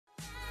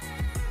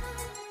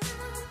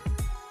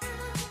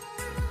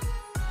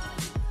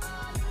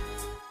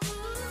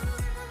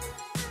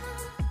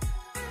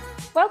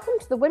Welcome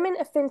to the Women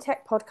of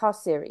FinTech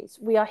podcast series.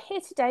 We are here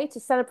today to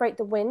celebrate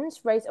the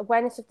wins, raise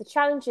awareness of the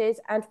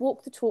challenges, and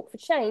walk the talk for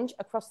change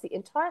across the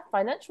entire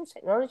financial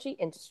technology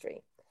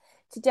industry.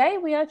 Today,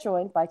 we are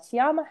joined by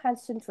Tiama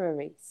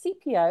Hanson-Drury,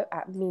 CPO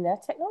at Minna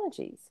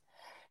Technologies.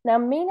 Now,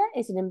 Minna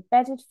is an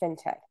embedded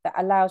fintech that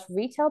allows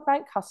retail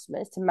bank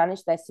customers to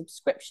manage their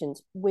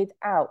subscriptions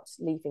without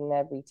leaving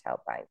their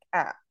retail bank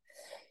app.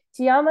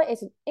 Tiama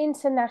is an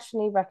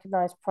internationally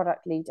recognized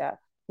product leader,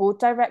 board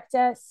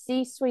director,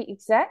 C-suite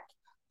exec,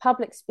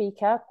 public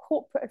speaker,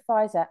 corporate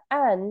advisor,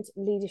 and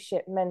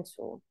leadership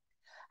mentor.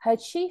 Her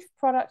chief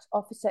product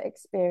officer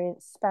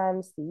experience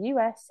spans the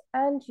US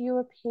and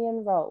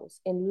European roles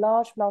in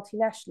large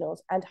multinationals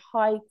and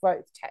high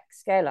growth tech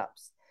scale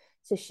ups.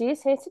 So she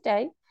is here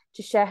today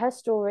to share her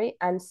story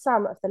and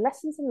some of the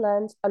lessons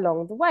learned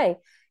along the way.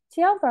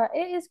 Tiama,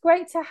 it is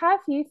great to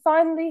have you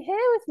finally here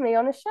with me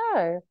on a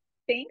show.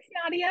 Thanks,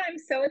 Nadia. I'm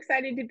so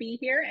excited to be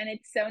here. And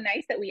it's so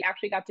nice that we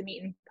actually got to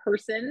meet in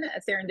person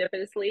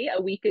serendipitously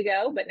a week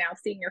ago, but now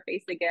seeing your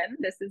face again,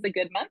 this is a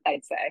good month,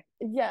 I'd say.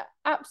 Yeah,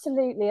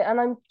 absolutely. And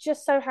I'm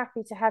just so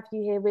happy to have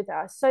you here with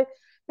us. So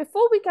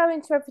before we go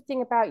into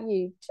everything about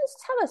you,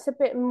 just tell us a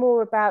bit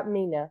more about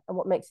Minna and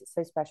what makes it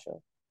so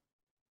special.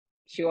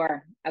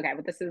 Sure. Okay.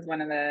 Well, this is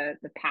one of the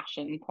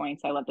passion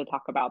points. I love to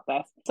talk about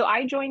this. So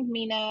I joined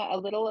Minna a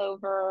little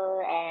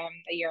over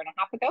a year and a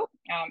half ago,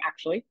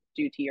 actually,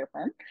 due to your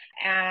firm.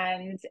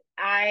 And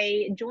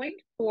I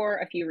joined for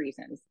a few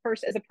reasons.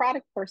 First, as a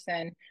product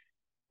person,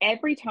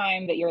 every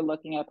time that you're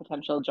looking at a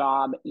potential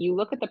job, you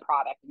look at the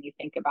product and you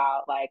think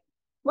about like,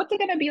 what's it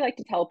going to be like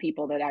to tell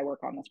people that I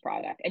work on this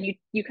product? And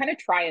you kind of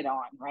try it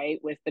on, right,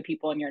 with the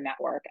people in your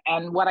network.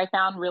 And what I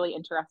found really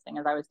interesting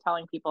is I was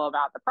telling people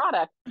about the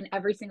product, and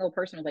every single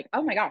person was like,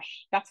 "Oh my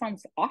gosh, that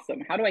sounds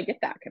awesome. How do I get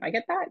that? Can I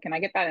get that? Can I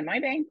get that in my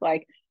bank?"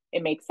 Like,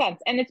 it makes sense.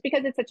 And it's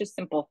because it's such a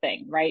simple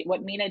thing, right?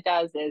 What Minna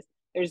does is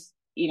there's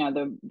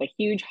the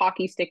huge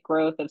hockey stick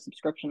growth of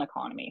subscription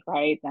economy,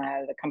 right?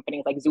 The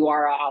companies like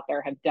Zuara out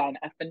there have done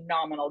a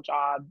phenomenal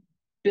job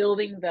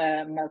building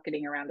the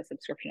marketing around the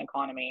subscription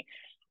economy.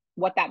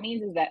 What that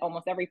means is that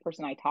almost every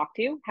person I talk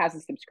to has a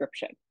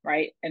subscription,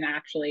 right? And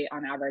actually,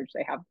 on average,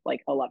 they have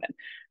like 11.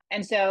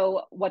 And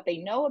so, what they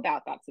know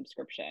about that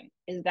subscription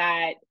is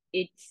that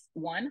it's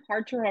one,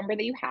 hard to remember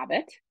that you have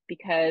it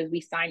because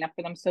we sign up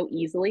for them so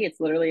easily. It's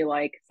literally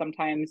like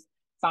sometimes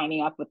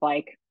signing up with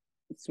like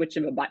a switch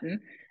of a button.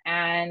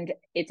 And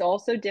it's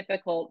also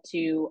difficult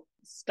to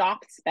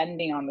stop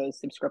spending on those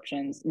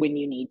subscriptions when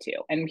you need to.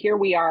 And here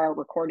we are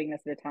recording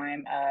this at a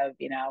time of,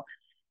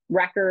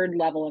 record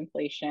level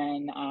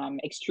inflation,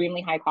 extremely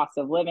high cost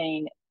of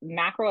living.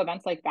 Macro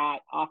events like that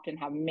often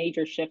have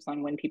major shifts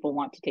on when people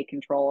want to take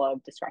control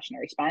of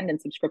discretionary spend,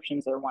 and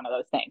subscriptions are one of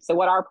those things. So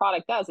what our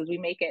product does is we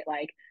make it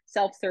like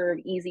self-serve,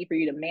 easy for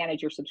you to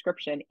manage your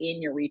subscription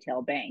in your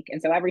retail bank.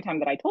 And so every time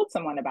that I told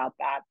someone about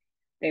that,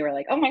 they were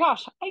like, "Oh my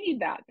gosh, I need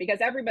that," because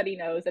everybody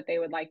knows that they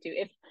would like to.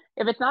 If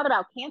it's not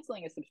about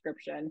canceling a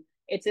subscription,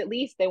 it's at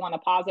least they want to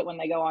pause it when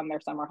they go on their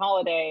summer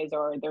holidays,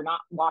 or they're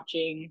not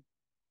watching,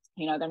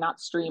 they're not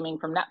streaming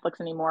from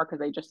Netflix anymore because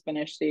they just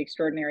finished The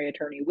Extraordinary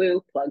Attorney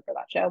Woo, plug for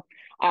that show.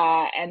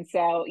 And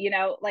so,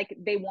 like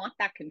they want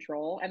that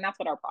control, and that's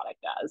what our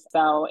product does.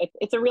 So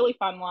it's a really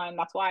fun one.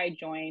 That's why I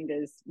joined.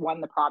 Is one,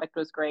 the product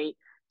was great.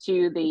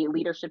 Two, the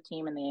leadership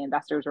team and the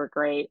investors were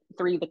great.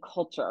 Three, the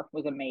culture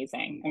was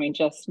amazing. I mean,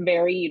 just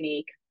very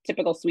unique,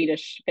 typical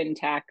Swedish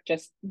fintech,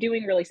 just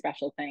doing really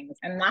special things.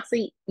 And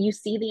lastly, you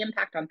see the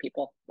impact on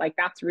people. Like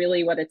that's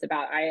really what it's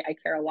about. I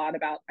care a lot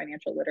about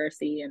financial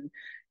literacy and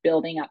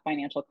building up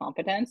financial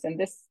competence. And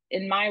this,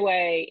 in my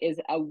way,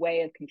 is a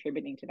way of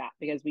contributing to that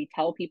because we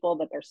tell people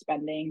that they're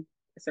spending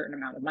a certain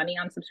amount of money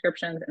on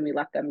subscriptions and we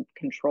let them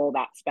control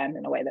that spend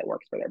in a way that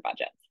works for their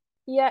budgets.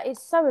 Yeah,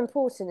 it's so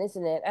important,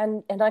 isn't it?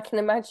 And I can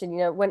imagine,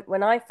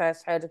 when I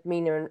first heard of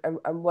Minna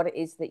and what it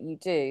is that you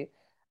do,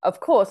 of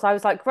course, I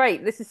was like,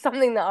 great, this is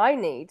something that I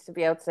need to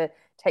be able to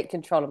take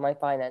control of my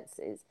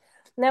finances.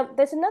 Now,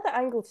 there's another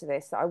angle to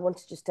this that I want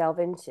to just delve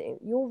into.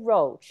 Your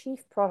role,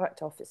 Chief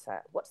Product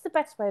Officer. What's the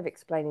best way of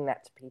explaining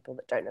that to people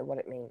that don't know what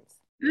it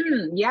means?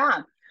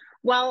 Yeah.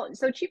 Well,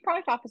 so chief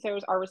product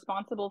officers are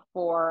responsible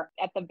for,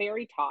 at the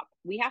very top,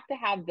 we have to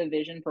have the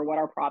vision for what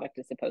our product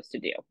is supposed to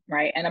do,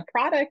 right? And a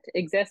product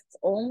exists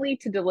only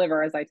to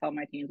deliver, as I tell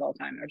my teams all the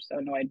time, they're so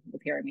annoyed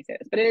with hearing me say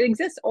this, but it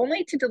exists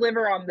only to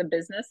deliver on the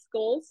business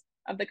goals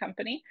of the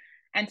company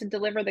and to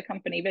deliver the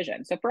company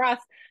vision. So for us,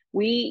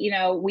 we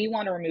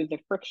want to remove the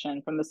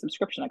friction from the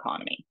subscription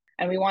economy.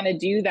 And we want to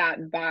do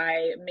that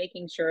by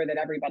making sure that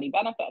everybody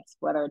benefits,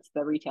 whether it's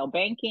the retail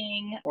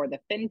banking or the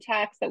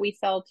fintechs that we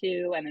sell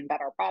to and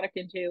embed our product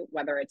into,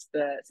 whether it's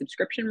the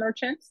subscription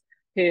merchants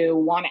who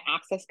want to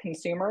access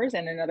consumers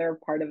in another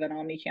part of an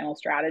omni-channel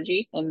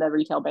strategy in the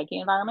retail banking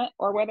environment,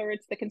 or whether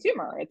it's the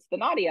consumer, it's the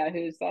Nadia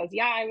who says,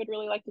 yeah, I would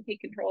really like to take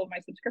control of my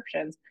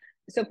subscriptions.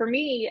 So for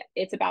me,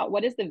 it's about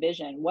what is the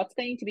vision? What's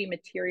going to be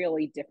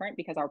materially different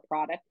because our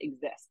product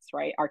exists,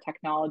 right? Our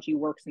technology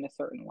works in a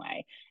certain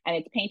way. And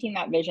it's painting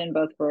that vision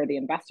both for the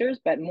investors,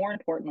 but more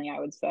importantly, I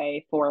would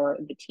say for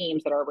the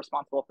teams that are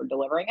responsible for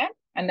delivering it.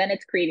 And then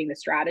it's creating the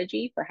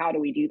strategy for how do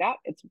we do that.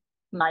 It's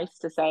nice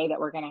to say that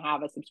we're going to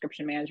have a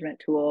subscription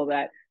management tool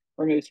that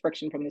removes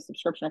friction from the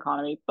subscription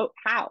economy, but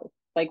how?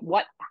 Like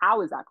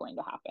how is that going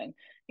to happen?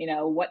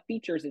 What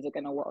features is it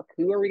going to work?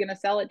 Who are we going to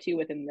sell it to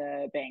within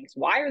the banks?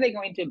 Why are they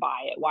going to buy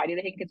it? Why do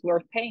they think it's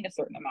worth paying a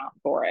certain amount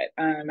for it?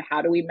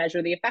 How do we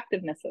measure the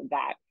effectiveness of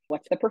that?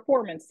 What's the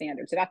performance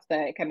standard? So that's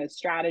the kind of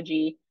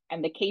strategy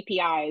and the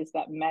KPIs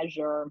that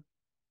measure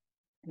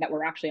that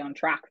we're actually on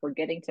track for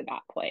getting to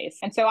that place.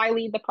 And so I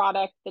lead the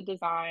product, the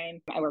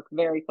design. I work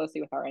very closely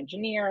with our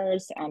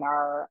engineers and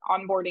our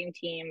onboarding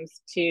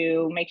teams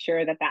to make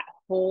sure that that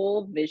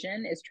whole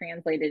vision is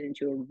translated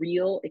into a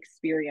real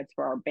experience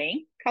for our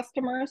bank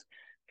customers,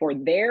 for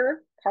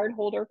their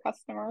cardholder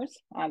customers,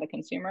 the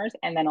consumers,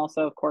 and then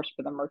also, of course,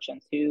 for the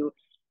merchants who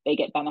they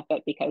get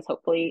benefit because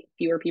hopefully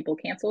fewer people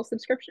cancel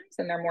subscriptions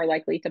and they're more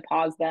likely to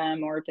pause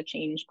them or to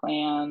change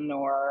plan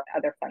or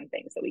other fun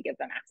things that we give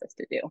them access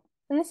to do.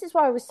 And this is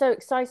why I was so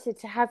excited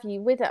to have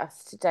you with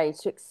us today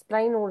to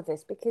explain all of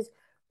this, because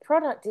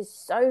product is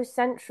so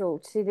central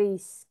to the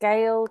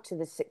scale, to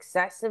the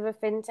success of a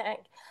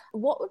fintech.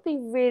 What would be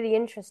really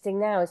interesting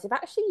now is if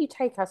actually you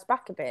take us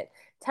back a bit,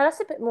 tell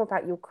us a bit more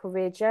about your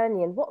career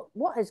journey and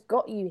what has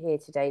got you here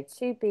today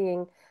to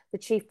being the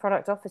chief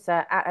product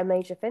officer at a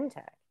major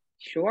fintech.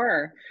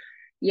 Sure.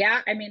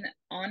 Yeah, I mean,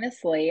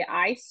 honestly,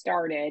 I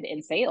started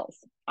in sales.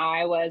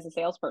 I was a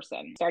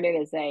salesperson.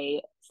 Started as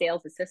a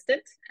sales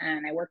assistant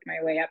and I worked my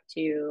way up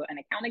to an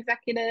account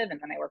executive and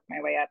then I worked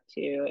my way up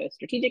to a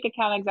strategic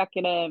account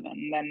executive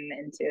and then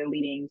into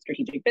leading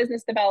strategic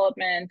business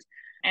development.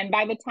 And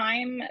by the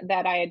time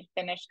that I had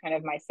finished kind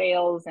of my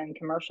sales and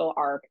commercial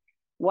arc,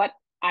 what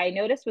I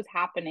noticed was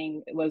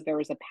happening was there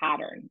was a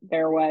pattern.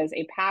 There was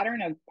a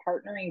pattern of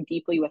partnering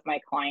deeply with my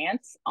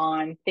clients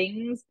on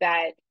things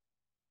that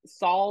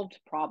solved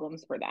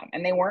problems for them.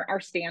 And they weren't our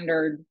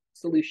standard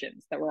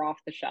solutions that were off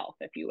the shelf,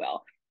 if you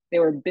will. They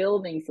were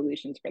building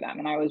solutions for them.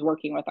 And I was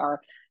working with our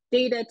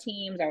data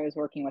teams, I was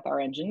working with our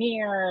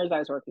engineers, I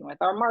was working with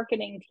our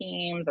marketing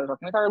teams, I was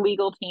working with our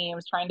legal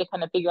teams, trying to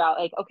kind of figure out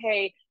like,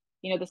 okay,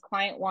 this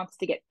client wants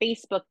to get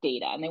Facebook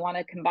data and they want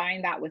to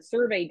combine that with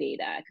survey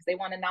data because they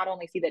want to not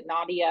only see that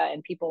Nadia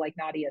and people like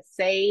Nadia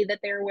say that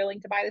they're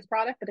willing to buy this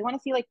product, but they want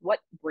to see like what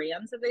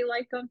brands have they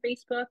liked on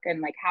Facebook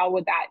and like how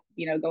would that,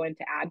 go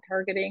into ad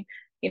targeting,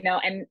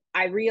 and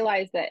I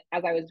realized that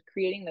as I was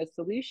creating those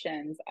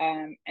solutions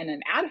in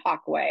an ad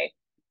hoc way,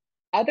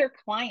 other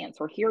clients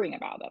were hearing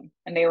about them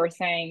and they were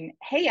saying,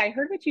 hey, I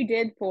heard what you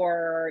did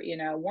for,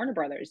 Warner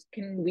Brothers.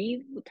 Can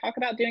we talk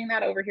about doing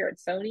that over here at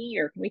Sony?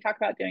 Or can we talk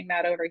about doing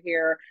that over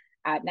here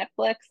at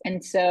Netflix?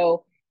 And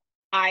so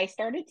I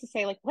started to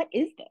say, like, what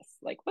is this?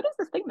 Like, what is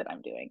this thing that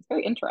I'm doing? It's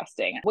very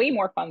interesting. Way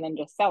more fun than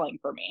just selling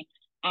for me.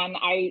 And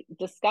I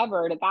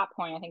discovered at that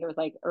point, I think it was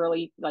like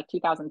early, like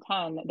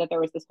 2010, that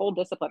there was this whole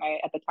discipline.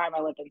 At the time,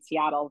 I lived in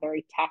Seattle,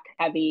 very tech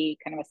heavy,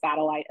 kind of a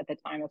satellite at the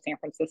time of San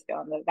Francisco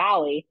in the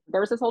Valley.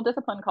 There was this whole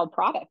discipline called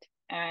product.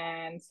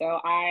 And so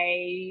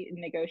I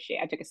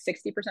took a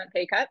 60%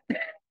 pay cut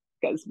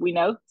because we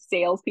know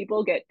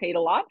salespeople get paid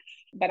a lot.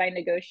 But I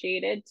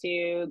negotiated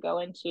to go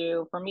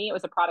into, for me, it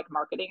was a product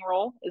marketing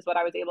role is what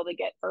I was able to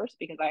get first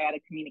because I had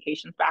a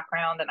communications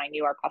background and I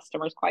knew our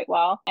customers quite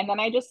well. And then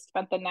I just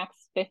spent the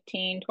next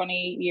 15,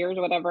 20 years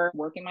or whatever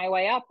working my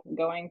way up,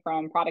 going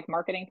from product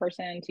marketing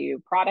person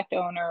to product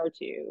owner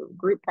to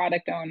group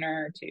product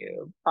owner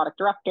to product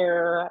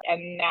director.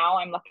 And now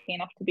I'm lucky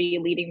enough to be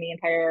leading the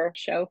entire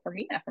show for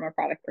Minna from a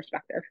product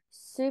perspective.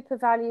 Super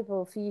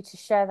valuable for you to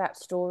share that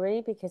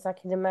story because I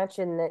can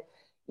imagine that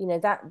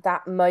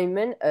that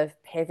moment of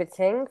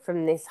pivoting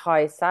from this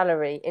high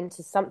salary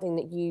into something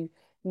that you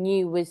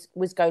knew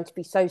was going to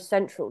be so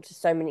central to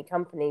so many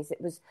companies,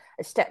 it was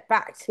a step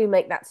back to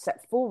make that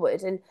step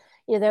forward. And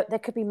there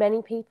could be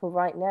many people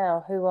right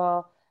now who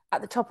are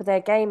at the top of their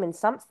game in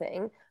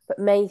something but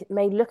may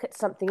look at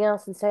something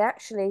else and say,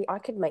 actually, I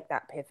could make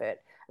that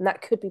pivot and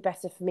that could be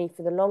better for me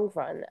for the long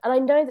run. And I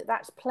know that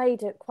that's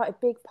played quite a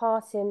big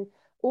part in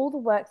all the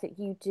work that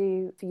you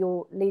do for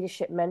your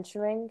leadership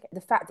mentoring, the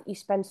fact that you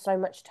spend so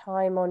much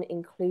time on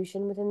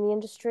inclusion within the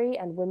industry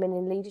and women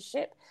in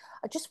leadership.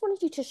 I just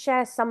wanted you to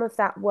share some of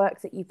that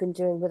work that you've been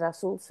doing with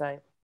us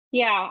also.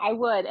 Yeah, I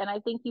would. And I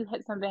think you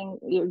hit something,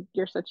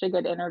 you're such a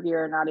good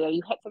interviewer, Nadia.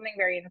 You hit something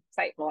very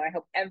insightful. I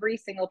hope every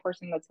single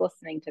person that's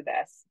listening to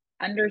this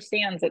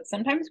understands that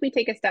sometimes we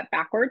take a step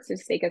backwards to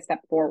take a step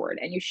forward,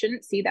 and you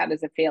shouldn't see that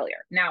as a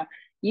failure. Now,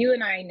 you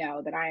and I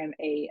know that I am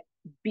a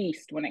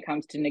beast when it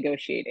comes to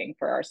negotiating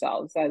for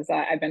ourselves, as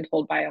I've been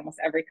told by almost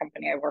every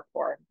company I work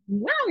for.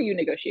 Wow, you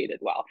negotiated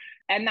well.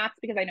 And that's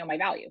because I know my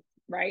value.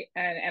 right?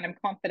 And I'm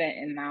confident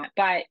in that.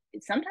 But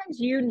sometimes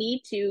you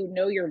need to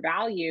know your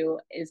value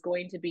is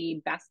going to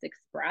be best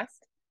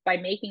expressed by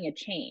making a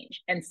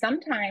change. And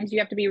sometimes you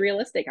have to be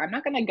realistic. I'm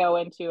not going to go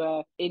into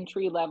a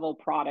entry level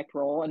product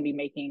role and be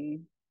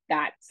making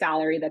that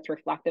salary that's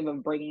reflective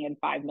of bringing in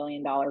 $5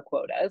 million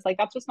quotas. Like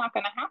that's just not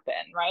going to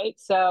happen, right?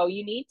 So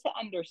you need to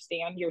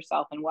understand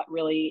yourself and what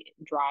really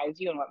drives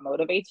you and what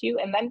motivates you,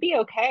 and then be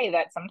okay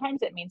that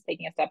sometimes it means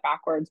taking a step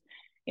backwards.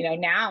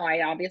 Now I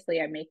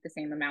make the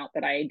same amount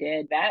that I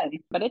did then,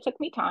 but it took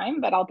me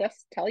time. But I'll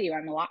just tell you,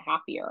 I'm a lot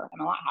happier.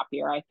 I'm a lot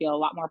happier. I feel a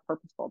lot more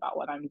purposeful about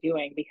what I'm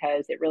doing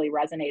because it really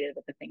resonated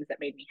with the things that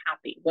made me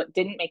happy. What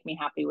didn't make me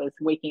happy was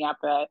waking up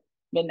at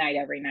midnight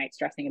every night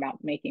stressing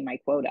about making my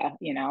quota.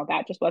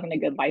 That just wasn't a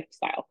good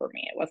lifestyle for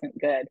me. It wasn't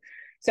good.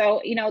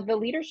 So, the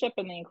leadership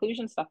and the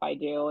inclusion stuff I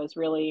do is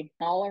really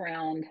all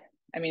around.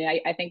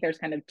 I think there's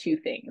kind of two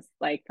things.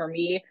 Like for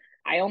me,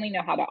 I only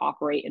know how to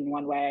operate in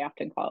one way. I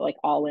often call it like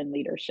all in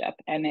leadership.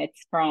 And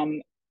it's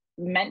from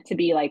meant to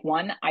be like,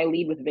 one, I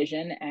lead with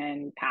vision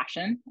and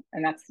passion,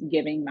 and that's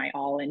giving my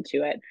all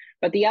into it.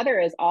 But the other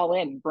is all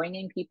in,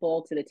 bringing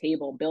people to the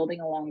table,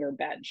 building a longer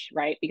bench,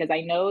 right? Because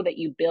I know that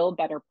you build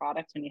better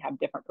products when you have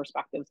different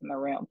perspectives in the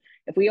room.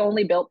 If we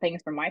only built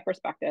things from my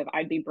perspective,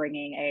 I'd be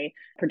bringing a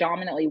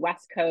predominantly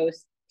West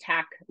Coast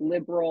tech,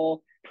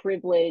 liberal,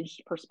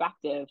 privileged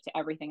perspective to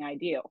everything I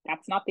do.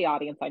 That's not the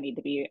audience I need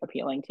to be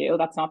appealing to.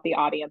 That's not the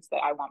audience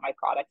that I want my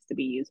products to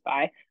be used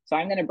by. So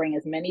I'm going to bring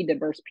as many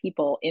diverse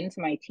people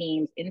into my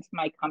teams, into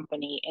my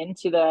company,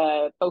 into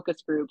the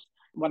focus groups.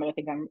 One of the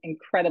things I'm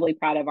incredibly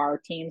proud of our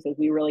teams is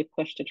we really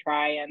push to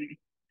try and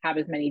have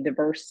as many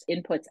diverse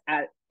inputs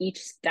at each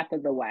step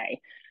of the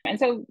way. And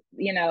so,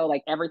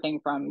 like everything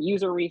from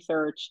user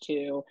research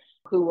to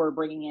who we're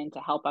bringing in to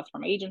help us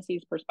from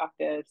agencies'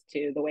 perspectives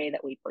to the way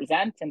that we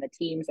present and the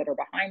teams that are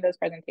behind those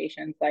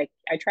presentations. Like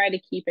I try to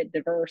keep it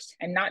diverse,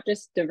 and not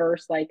just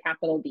diverse like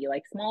capital D,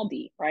 like small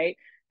d, right?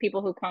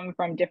 People who come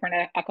from different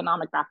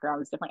economic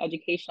backgrounds, different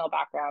educational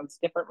backgrounds,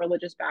 different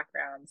religious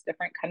backgrounds,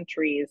 different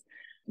countries,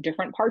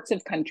 different parts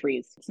of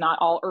countries. It's not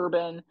all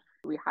urban.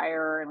 We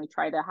hire and we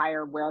try to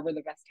hire wherever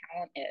the best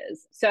talent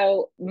is.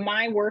 So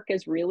my work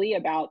is really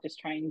about just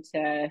trying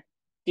to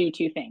do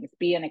two things: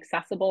 be an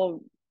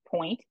accessible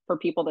point for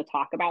people to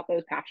talk about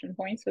those passion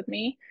points with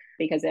me,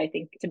 because I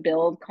think to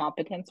build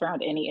competence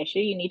around any issue,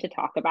 you need to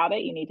talk about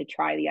it. You need to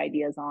try the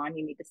ideas on,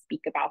 you need to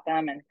speak about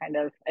them, and kind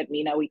of at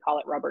Minna, we call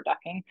it rubber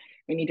ducking.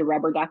 We need to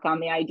rubber duck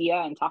on the idea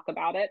and talk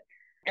about it.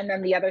 And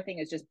then the other thing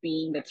is just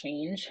being the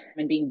change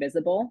and being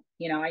visible.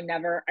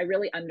 I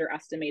really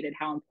underestimated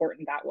how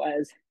important that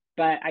was.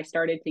 But I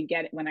started to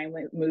get it when I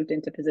moved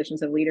into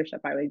positions of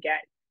leadership. I would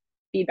get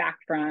feedback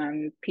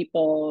from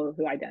people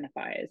who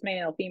identify as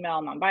male,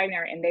 female,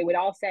 non-binary, and they would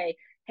all say,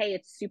 hey,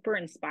 it's super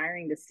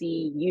inspiring to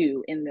see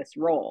you in this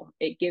role.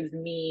 It gives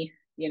me,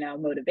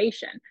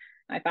 motivation.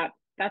 And I thought,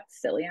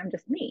 that's silly. I'm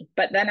just me.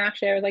 But then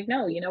actually I was like,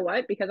 no, you know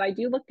what? Because I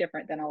do look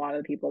different than a lot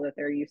of the people that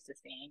they're used to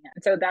seeing.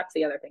 And so that's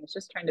the other thing. It's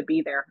just trying to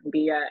be there and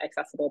be an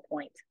accessible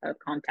point of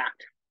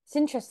contact. It's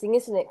interesting,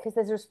 isn't it? Because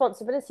there's a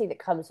responsibility that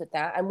comes with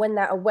that, and when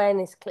that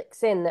awareness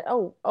clicks in, that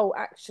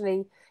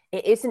actually,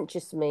 it isn't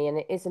just me, and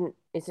it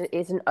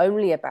isn't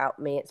only about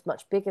me. It's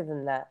much bigger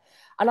than that.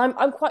 And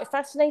I'm quite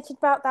fascinated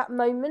about that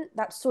moment,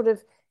 that sort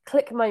of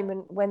click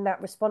moment when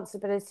that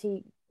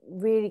responsibility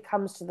really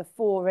comes to the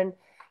fore. And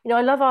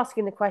I love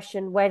asking the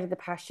question, where did the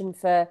passion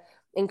for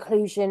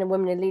inclusion and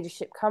women in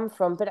leadership come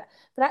from? But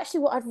actually,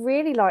 what I'd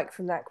really like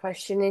from that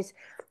question is,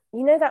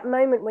 that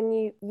moment when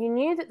you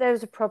knew that there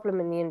was a problem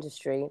in the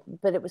industry,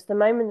 but it was the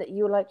moment that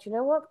you were like, you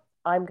know what,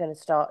 I'm going to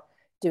start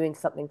doing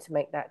something to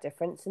make that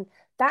difference. And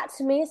that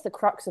to me is the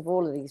crux of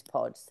all of these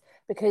pods,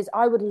 because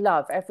I would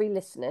love every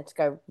listener to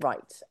go,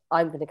 right,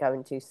 I'm going to go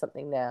and do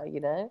something now.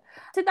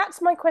 So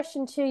that's my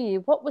question to you.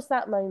 What was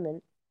that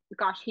moment?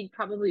 Gosh, he'd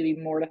probably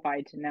be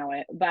mortified to know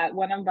it. But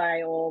one of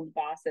my old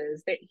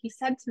bosses, he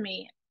said to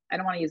me, I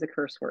don't want to use a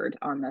curse word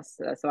on this,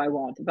 so I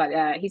won't.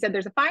 But he said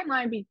there's a fine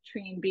line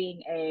between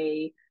being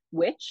a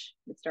witch,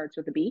 it starts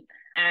with a B,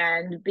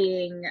 and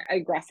being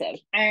aggressive.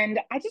 And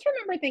I just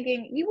remember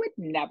thinking, you would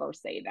never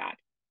say that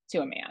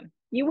to a man.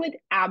 You would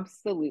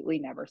absolutely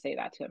never say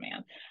that to a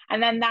man.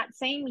 And then that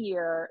same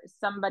year,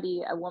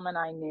 a woman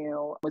I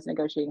knew, was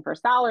negotiating for a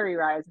salary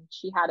rise, and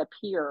she had a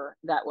peer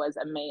that was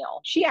a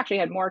male. She actually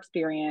had more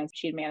experience.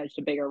 She had managed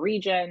a bigger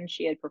region.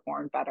 She had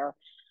performed better.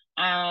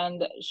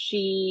 And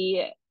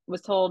she was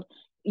told,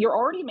 you're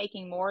already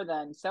making more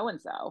than so and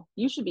so.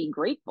 You should be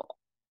grateful.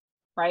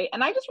 Right.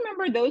 And I just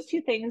remember those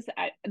two things,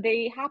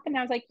 they happened.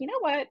 I was like, you know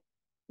what?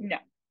 No,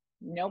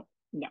 nope,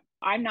 no.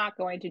 I'm not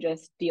going to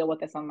just deal with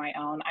this on my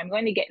own. I'm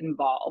going to get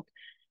involved.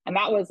 And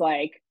that was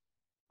like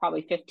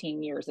probably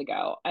 15 years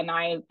ago. And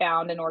I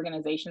found an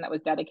organization that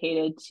was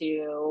dedicated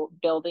to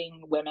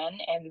building women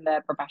in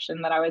the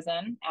profession that I was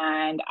in.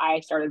 And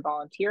I started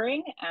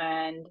volunteering,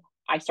 and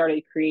I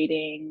started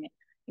creating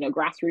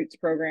grassroots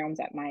programs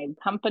at my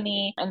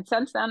company. And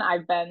since then,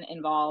 I've been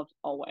involved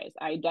always.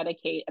 I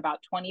dedicate about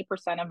 20%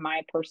 of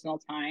my personal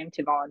time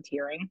to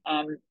volunteering.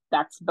 And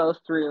that's both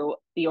through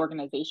the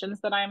organizations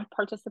that I'm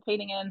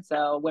participating in.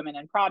 So Women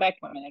in Product,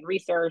 Women in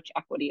Research,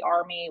 Equity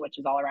Army, which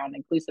is all around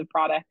inclusive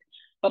product,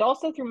 but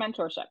also through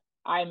mentorship.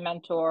 I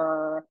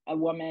mentor a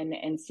woman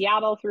in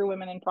Seattle through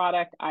Women in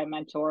Product. I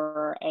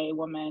mentor a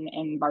woman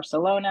in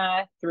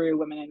Barcelona through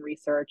Women in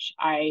Research.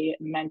 I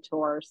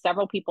mentor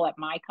several people at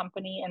my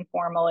company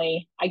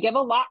informally. I give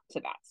a lot to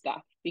that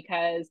stuff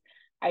because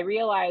I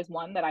realize,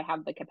 one, that I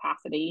have the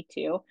capacity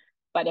to.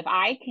 But if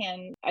I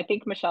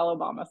think Michelle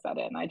Obama said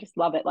it, and I just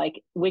love it.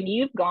 Like, when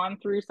you've gone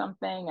through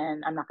something,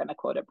 and I'm not going to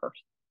quote it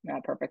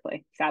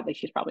perfectly. Sadly,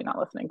 she's probably not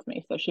listening to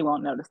me, so she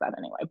won't notice that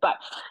anyway. But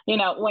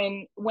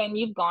when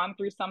you've gone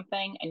through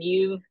something and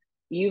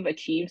you've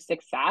achieved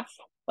success,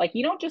 like,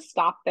 you don't just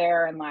stop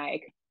there and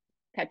like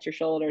pet your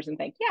shoulders and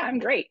think, yeah, I'm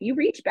great. You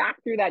reach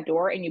back through that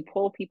door and you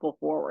pull people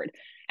forward.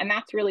 And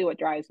that's really what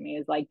drives me,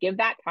 is like, give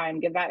that time,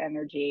 give that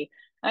energy.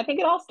 And I think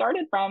it all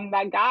started from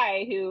that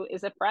guy who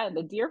is a friend,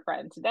 a dear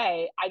friend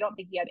today. I don't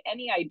think he had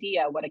any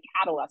idea what a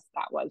catalyst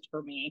that was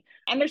for me.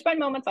 And there's been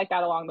moments like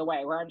that along the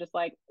way where I'm just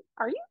like,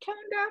 are you tone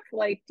deaf?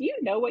 Like, do you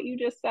know what you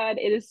just said?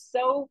 It is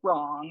so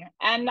wrong.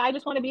 And I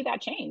just want to be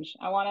that change.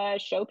 I want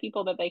to show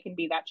people that they can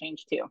be that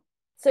change too.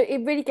 So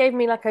it really gave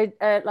me like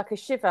a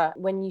shiver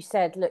when you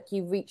said, look,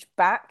 you reach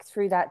back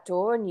through that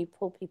door and you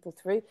pull people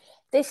through.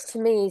 This to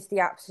me is the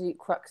absolute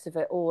crux of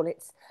it all.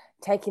 It's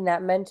taking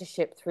that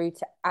mentorship through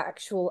to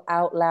actual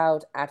out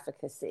loud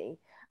advocacy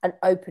and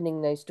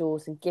opening those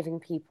doors and giving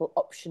people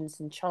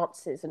options and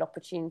chances and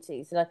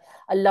opportunities. And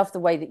I love the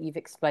way that you've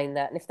explained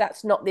that. And if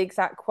that's not the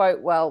exact quote,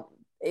 well,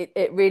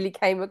 it really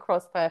came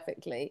across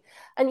perfectly.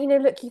 And,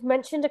 look, you've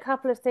mentioned a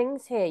couple of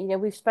things here.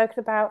 We've spoken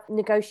about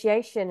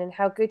negotiation and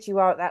how good you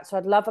are at that. So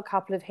I'd love a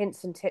couple of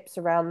hints and tips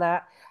around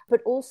that.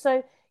 But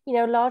also,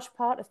 a large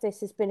part of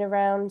this has been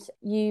around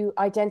you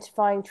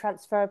identifying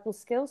transferable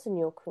skills in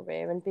your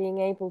career and being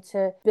able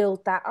to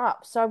build that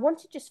up. So I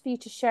wanted just for you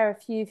to share a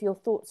few of your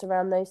thoughts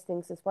around those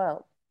things as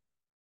well.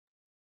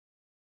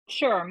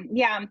 Sure.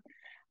 Yeah.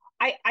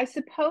 I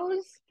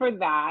suppose for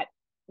that,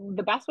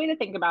 the best way to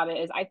think about it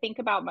is I think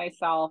about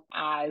myself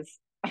as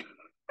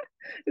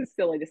it's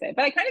silly to say,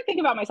 but I kind of think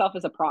about myself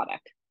as a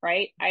product,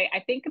 right?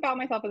 I think about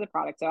myself as a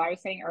product. So I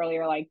was saying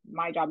earlier, like,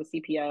 my job as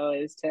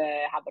CPO is to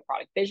have the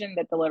product vision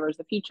that delivers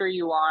the feature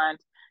you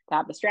want, to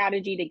have the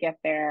strategy to get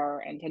there,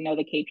 and to know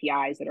the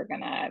KPIs that are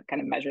going to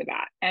kind of measure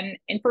that. And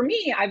for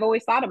me, I've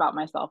always thought about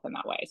myself in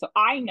that way. So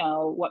I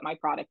know what my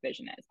product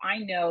vision is. I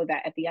know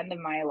that at the end of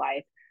my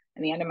life,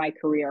 and the end of my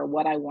career,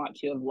 what I want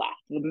to have left,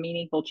 the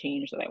meaningful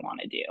change that I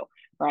want to do,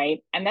 right?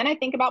 And then I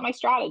think about my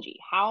strategy.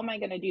 How am I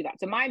going to do that?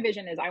 So my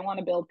vision is I want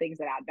to build things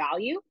that add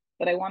value,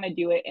 but I want to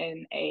do it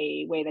in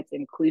a way that's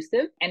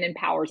inclusive and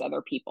empowers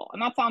other people.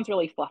 And that sounds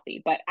really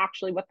fluffy, but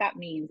actually what that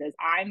means is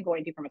I'm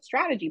going to, from a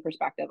strategy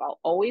perspective, I'll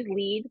always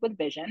lead with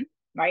vision,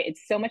 right?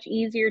 It's so much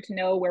easier to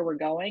know where we're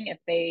going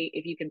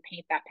if you can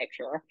paint that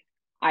picture.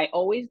 I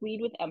always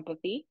lead with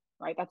empathy,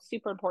 right? That's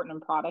super important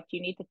in product.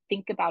 You need to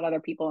think about other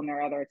people and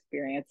their other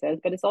experiences,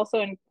 but it's also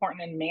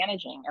important in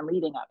managing and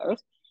leading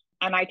others.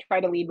 And I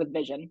try to lead with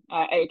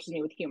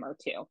with humor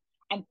too.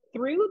 And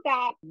through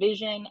that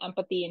vision,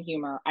 empathy, and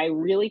humor, I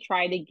really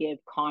try to give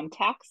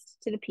context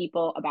to the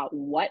people about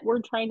what we're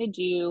trying to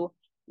do,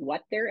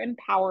 what their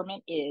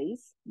empowerment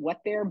is,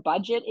 what their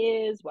budget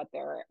is, what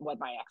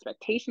my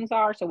expectations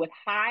are. So with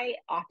high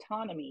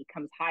autonomy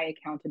comes high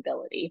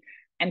accountability.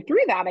 And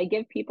through that, I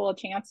give people a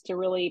chance to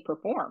really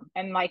perform.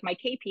 And like, my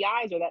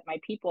KPIs are that my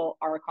people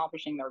are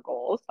accomplishing their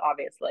goals,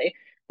 obviously,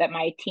 that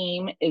my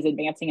team is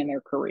advancing in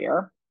their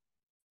career,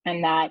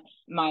 and that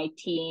my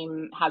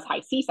team has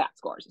high CSAT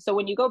scores. So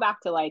when you go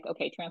back to like,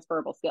 okay,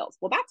 transferable skills,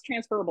 well, that's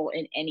transferable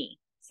in any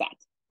set,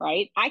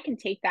 right? I can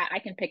take that, I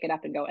can pick it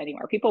up and go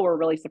anywhere. People were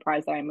really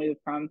surprised that I moved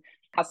from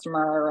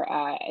customer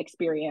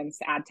experience,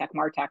 ad tech,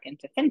 martech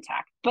into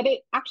fintech. But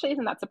it actually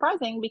isn't that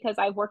surprising because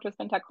I've worked with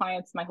fintech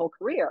clients my whole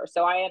career.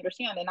 So I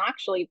understand. And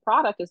actually,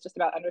 product is just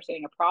about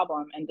understanding a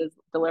problem and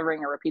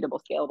delivering a repeatable,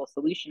 scalable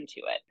solution to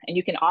it. And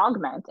you can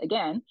augment,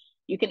 again,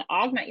 you can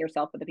augment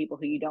yourself with the people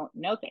who you don't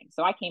know things.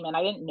 So I came in,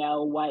 I didn't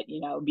know what,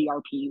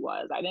 BRP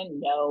was. I didn't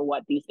know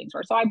what these things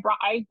were. So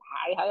I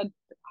had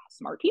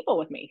smart people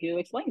with me who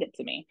explained it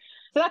to me.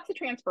 So that's the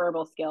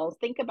transferable skills.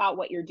 Think about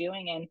what you're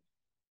doing and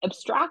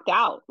abstract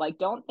out. Like,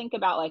 don't think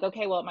about like,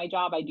 okay, well, at my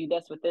job, I do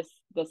this with this,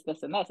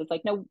 and this. It's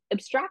like, no,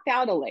 abstract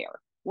out a layer.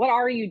 What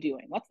are you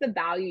doing? What's the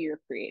value you're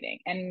creating?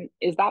 And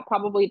is that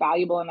probably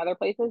valuable in other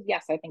places?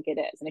 Yes, I think it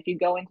is. And if you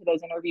go into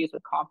those interviews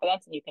with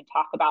confidence and you can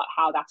talk about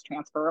how that's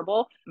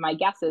transferable, my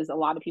guess is a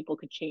lot of people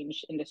could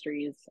change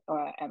industries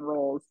and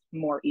roles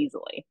more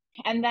easily.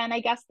 And then I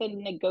guess the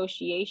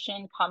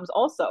negotiation comes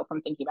also from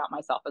thinking about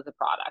myself as a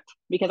product,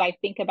 because I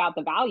think about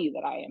the value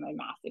that I am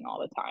amassing all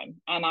the time.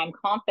 And I'm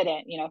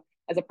confident,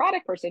 as a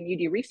product person, you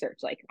do research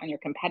like on your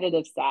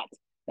competitive set,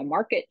 the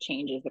market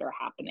changes that are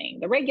happening,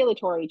 the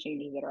regulatory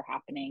changes that are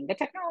happening, the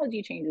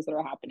technology changes that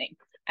are happening.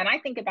 And I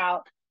think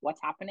about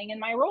what's happening in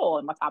my role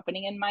and what's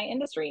happening in my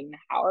industry, and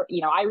how,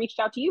 I reached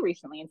out to you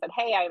recently and said,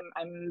 hey,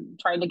 I'm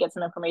trying to get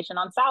some information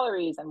on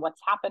salaries and what's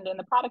happened in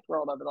the product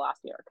world over the last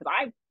year, because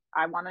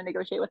I want to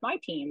negotiate with my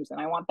teams and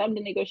I want them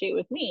to negotiate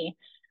with me.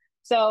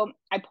 So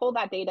I pull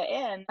that data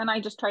in and I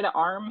just try to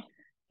arm,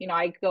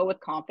 I go with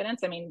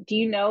confidence. I mean, do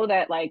you know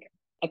that, like,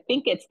 I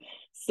think it's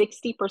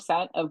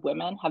 60% of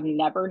women have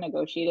never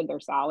negotiated their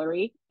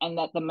salary, and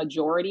that the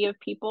majority of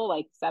people,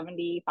 like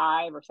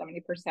 75 or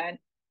 70%,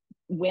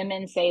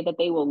 women say that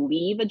they will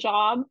leave a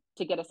job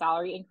to get a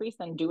salary increase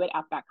than do it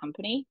at that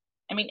company.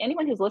 I mean,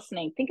 anyone who's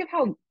listening, think of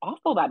how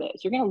awful that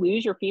is. You're going to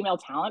lose your female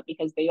talent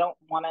because they don't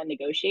want to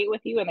negotiate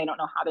with you and they don't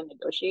know how to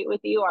negotiate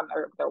with you on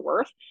their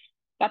worth.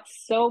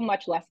 That's so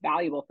much less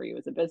valuable for you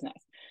as a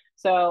business.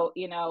 So,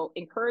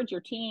 encourage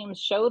your teams,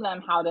 show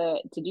them how to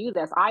do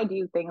this. I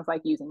do things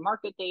like using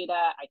market data.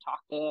 I talk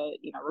to,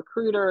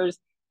 recruiters.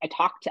 I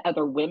talk to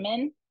other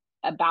women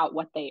about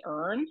what they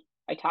earn.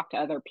 I talk to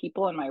other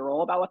people in my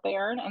role about what they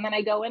earn. And then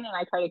I go in and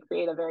I try to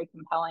create a very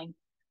compelling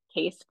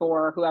case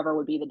for whoever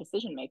would be the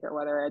decision maker,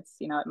 whether it's,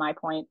 at my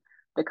point,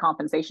 the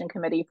compensation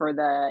committee for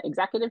the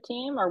executive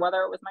team, or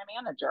whether it was my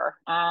manager.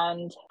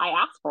 And I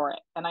ask for it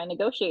and I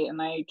negotiate,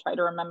 and I try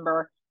to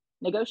remember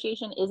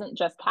negotiation isn't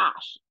just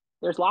cash.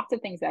 There's lots of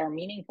things that are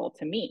meaningful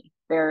to me.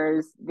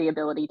 There's the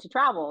ability to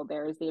travel.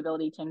 There's the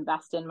ability to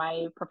invest in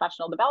my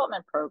professional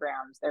development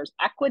programs. There's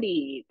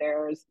equity.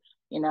 There's,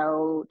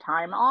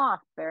 time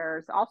off.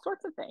 There's all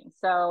sorts of things.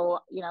 So,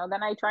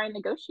 then I try and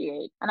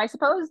negotiate. And I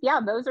suppose,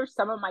 yeah, those are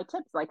some of my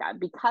tips. Like,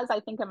 because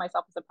I think of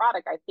myself as a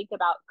product, I think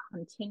about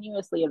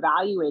continuously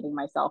evaluating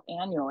myself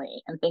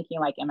annually and thinking,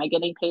 like, am I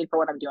getting paid for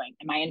what I'm doing?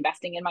 Am I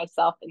investing in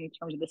myself in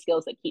terms of the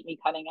skills that keep me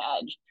cutting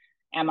edge?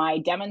 Am I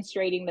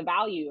demonstrating the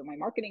value? Am I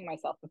marketing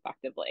myself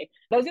effectively?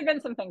 Those have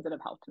been some things that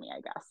have helped me, I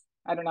guess.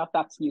 I don't know if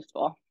that's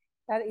useful.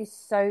 That is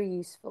so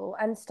useful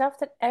and stuff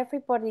that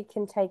everybody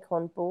can take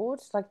on board.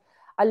 Like,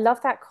 I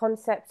love that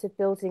concept of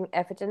building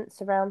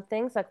evidence around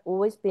things, like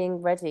always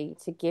being ready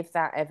to give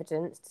that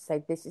evidence to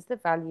say, this is the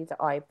value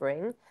that I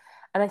bring.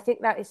 And I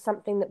think that is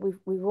something that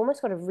we've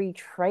almost got to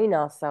retrain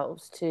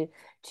ourselves to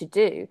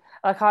do.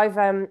 Like I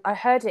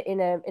heard it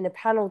in a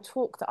panel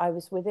talk that I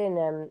was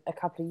within a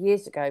couple of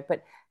years ago,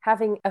 but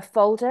having a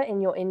folder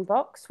in your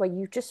inbox where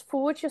you just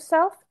forward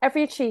yourself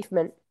every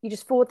achievement, you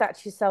just forward that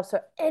to yourself. So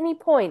at any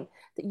point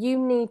that you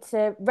need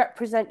to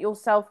represent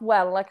yourself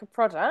well, like a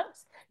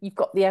product, you've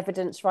got the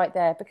evidence right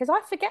there. Because I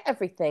forget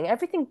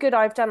everything good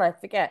I've done, I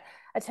forget.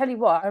 I tell you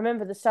what, I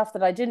remember the stuff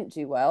that I didn't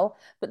do well,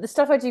 but the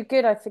stuff I do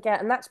good, I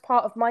forget. And that's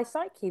part of my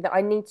psyche that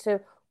I need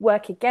to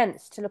work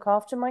against to look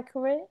after my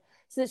career.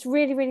 So it's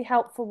really, really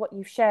helpful what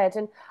you've shared.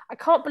 And I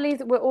can't believe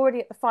that we're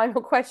already at the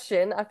final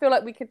question. I feel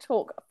like we could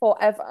talk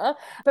forever.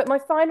 But my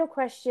final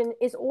question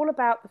is all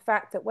about the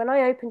fact that when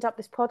I opened up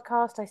this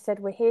podcast, I said,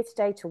 we're here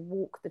today to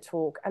walk the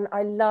talk. And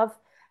I love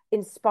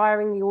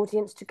inspiring the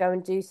audience to go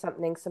and do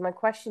something. So my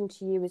question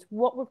to you is,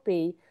 what would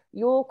be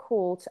your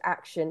call to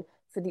action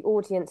for the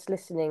audience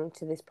listening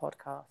to this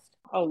podcast?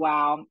 Oh,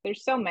 wow.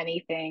 There's so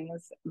many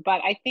things, but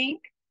I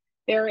think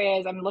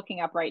I'm looking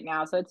up right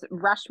now. So it's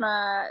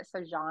Reshma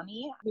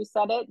Sajani who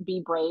said it,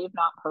 be brave,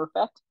 not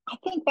perfect. I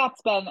think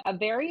that's been a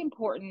very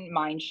important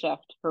mind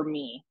shift for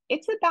me.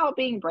 It's about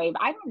being brave.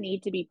 I don't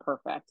need to be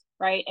perfect,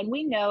 right? And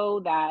we know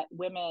that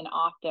women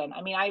often,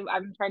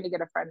 I'm trying to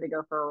get a friend to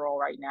go for a role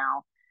right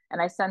now. And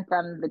I sent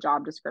them the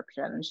job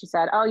description and she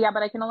said, oh, yeah,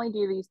 but I can only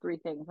do these three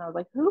things. And I was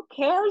like, who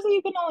cares that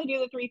you can only do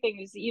the three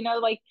things?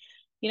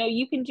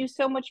 You can do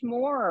so much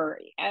more.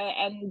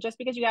 And just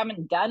because you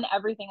haven't done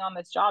everything on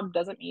this job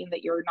doesn't mean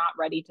that you're not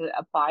ready to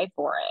apply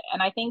for it.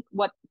 And I think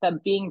what the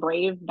being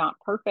brave, not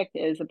perfect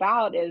is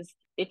about is,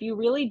 if you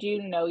really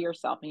do know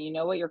yourself and you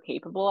know what you're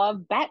capable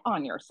of, bet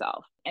on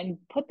yourself and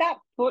put that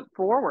foot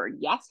forward.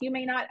 Yes, you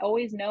may not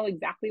always know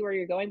exactly where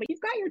you're going, but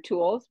you've got your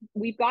tools.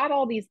 We've got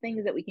all these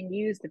things that we can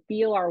use to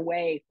feel our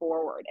way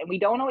forward. And we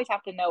don't always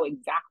have to know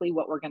exactly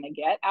what we're going to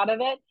get out of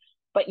it,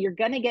 but you're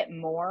going to get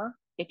more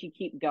if you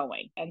keep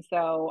going. And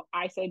so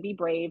I say, be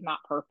brave, not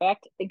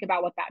perfect. Think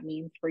about what that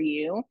means for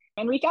you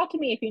and reach out to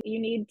me if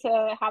you need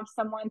to have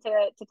someone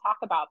to talk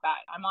about that.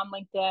 I'm on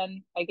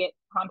LinkedIn. I get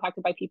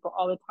contacted by people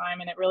all the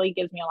time, and it really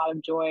gives me a lot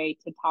of joy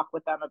to talk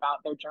with them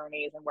about their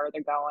journeys and where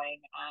they're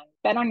going, and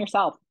bet on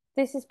yourself.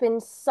 This has been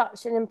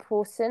such an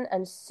important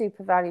and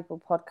super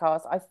valuable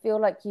podcast. I feel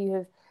like you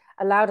have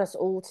allowed us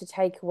all to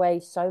take away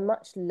so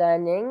much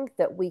learning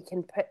that we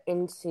can put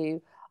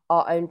into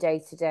our own day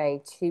to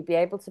day to be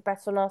able to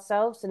bet on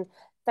ourselves. And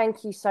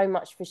thank you so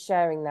much for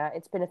sharing that.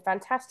 It's been a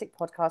fantastic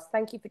podcast.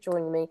 Thank you for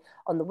joining me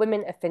on the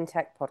Women of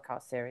FinTech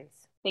podcast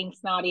series. Thanks,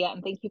 Nadia.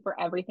 And thank you for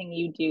everything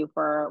you do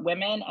for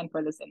women and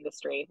for this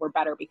industry. We're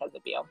better because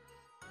of you.